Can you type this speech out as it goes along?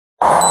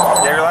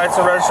have your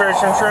license,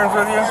 registration, insurance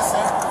with you? Yes,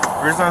 sir.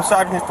 Reason I'm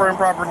stopping is for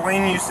improper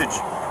lane usage.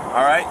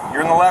 Alright?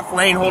 You're in the left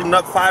lane holding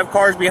up 5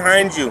 cars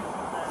behind you,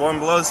 going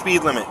below the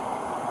speed limit.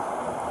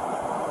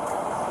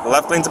 The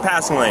left lane's a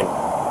passing lane.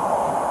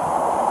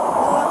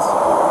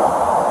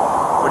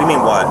 What do you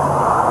mean, what?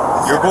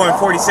 You're going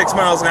 46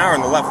 miles an hour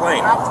in the left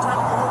lane. I was trying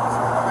to get over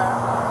something.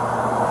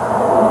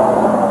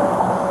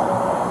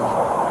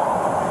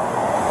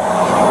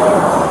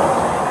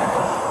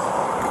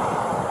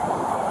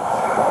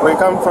 Where you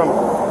coming from?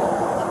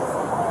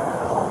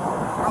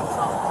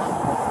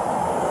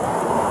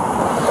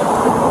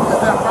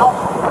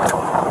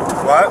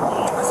 What?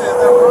 I said, is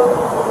that wrong?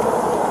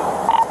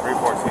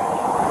 314.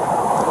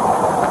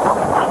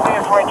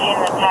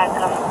 314, the tag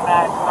comes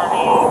back on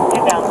a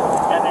 2007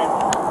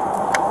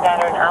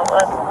 Saturn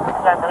Outlook.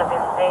 Is that going to be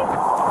the same?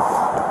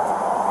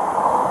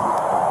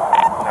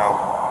 No.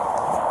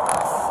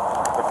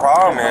 The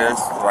problem is,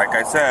 like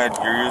I said,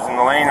 you're using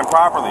the lane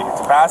improperly.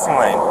 It's a passing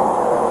lane.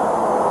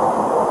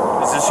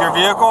 Is this your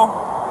vehicle?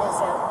 Yes,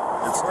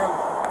 sir.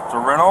 It's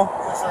a rental?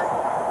 Yes, sir.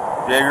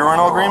 Do you have your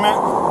rental agreement?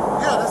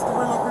 Yeah, that's the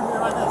rental agreement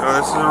right there. No,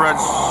 this is a red.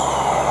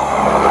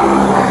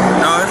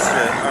 No, this is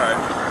it. Alright.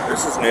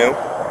 This is new.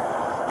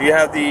 Do you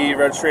have the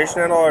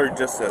registration at all, or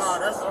just this? No,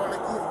 that's all they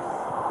give.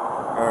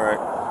 Alright.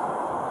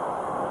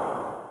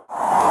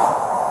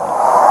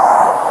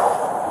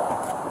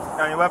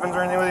 Got any weapons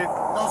or anything with you?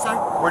 No, sir.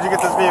 Where'd you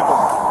get this vehicle?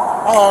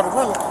 Oh, the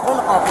rental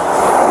car place.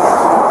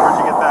 Where'd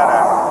you get that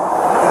at?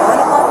 The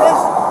rental car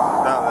place?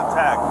 No, the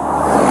tag.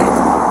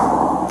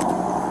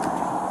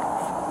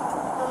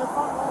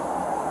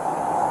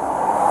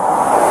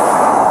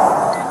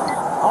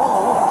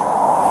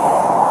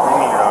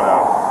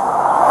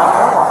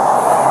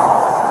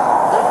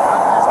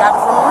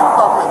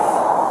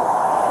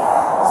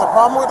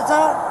 Problem with the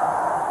tire?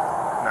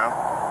 No.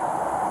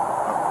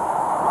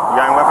 You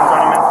got any weapons on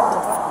you, man?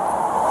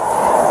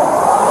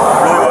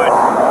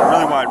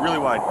 Really wide. Really wide. Really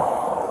wide.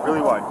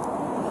 Really wide.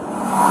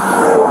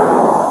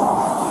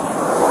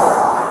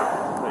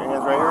 Put your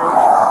hands right here.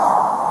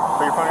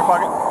 Put your phone in your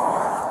pocket.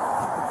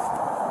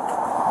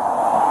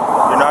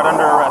 You're not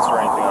under arrest or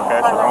anything, okay?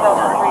 So don't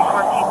worry.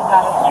 314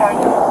 status charge.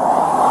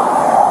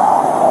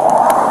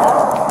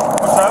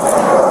 What's up?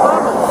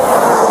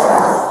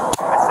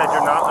 I said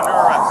you're not under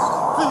arrest.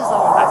 Please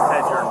don't. I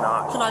said you're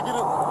not. Can I get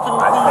it?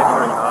 I said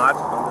you're not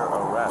under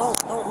arrest. Don't,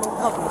 no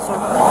company, sir.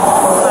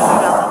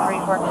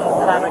 314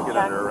 You're gonna status get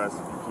charge. under arrest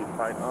if you keep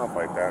fighting off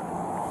like that.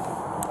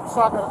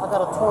 So I got a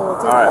total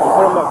ticket. Alright, we'll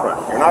put them up front.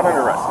 You're not under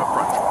arrest up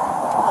front.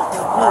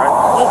 Alright?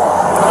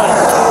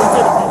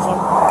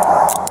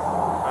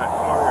 Alright,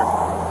 come over here.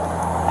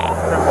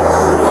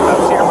 Have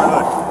a seat on my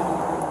hood.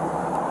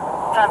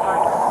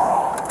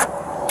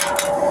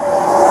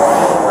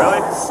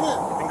 Really? Shit.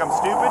 You think I'm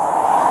stupid?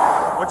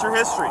 What's your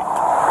history?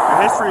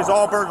 Your history is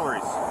all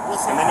burglaries.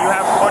 And then you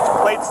have a bunch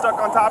of plates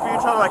stuck on top of each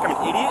other like I'm an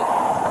idiot?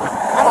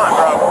 Come on,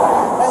 bro.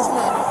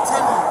 Postman, I'm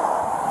telling you.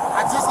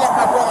 I just left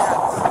my brother's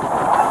house.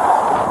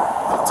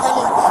 I'm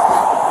telling you this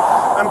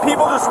now. And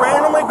people just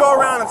randomly go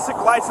around and stick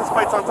license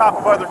plates on top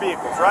of other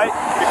vehicles, right?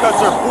 Because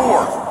they're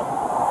poor.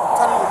 I'm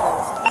telling you, bro.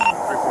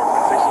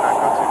 314 69,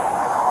 go to.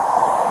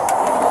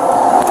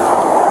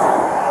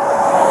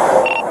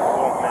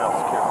 Oh, male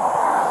secure.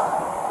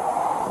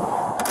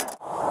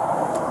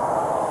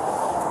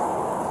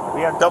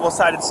 We have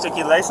double-sided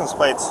sticky license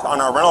plates on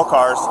our rental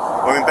cars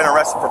when we've been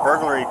arrested for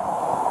burglary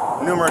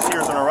numerous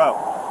years in a row.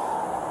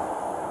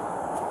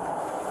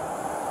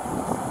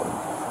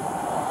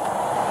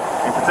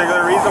 Any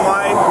particular reason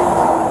why a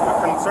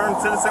concerned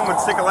citizen would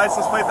stick a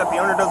license plate that the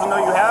owner doesn't know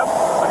you have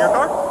on your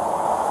car?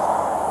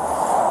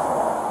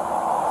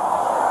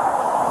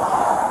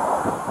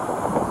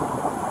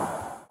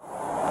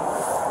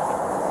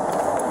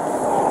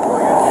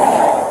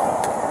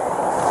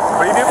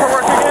 What do you do for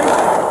work again?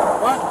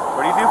 What?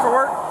 What do you do for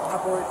work?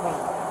 Operate crane.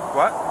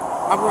 What?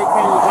 Operate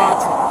crane and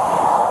drive truck.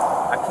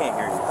 I can't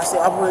hear you. I said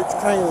operate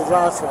crane and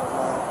drive truck,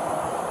 man.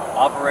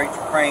 Operates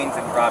cranes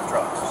and drive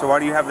trucks. So why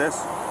do you have this?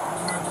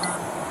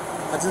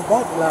 I just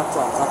bought the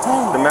laptops. I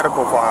told The you.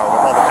 medical file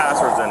with all the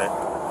passwords in it.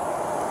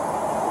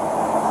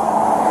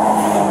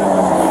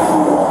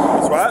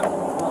 It's what?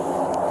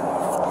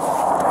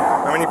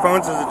 How many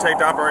phones does it take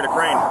to operate a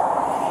crane?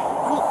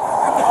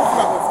 I can open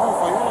up my phone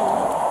for you.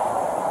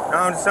 No,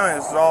 I'm just telling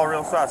you, this is all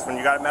real sus. When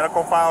you got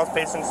medical files,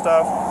 patient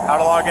stuff, how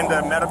to log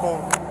into medical,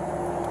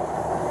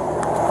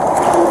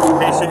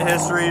 patient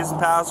histories,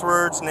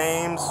 passwords,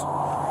 names,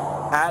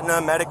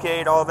 Aetna,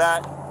 Medicaid, all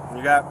that.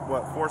 You got,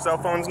 what, 4 cell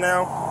phones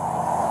now?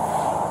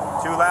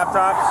 2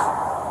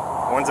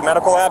 laptops? One's a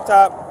medical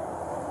laptop?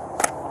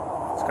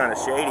 It's kind of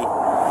shady.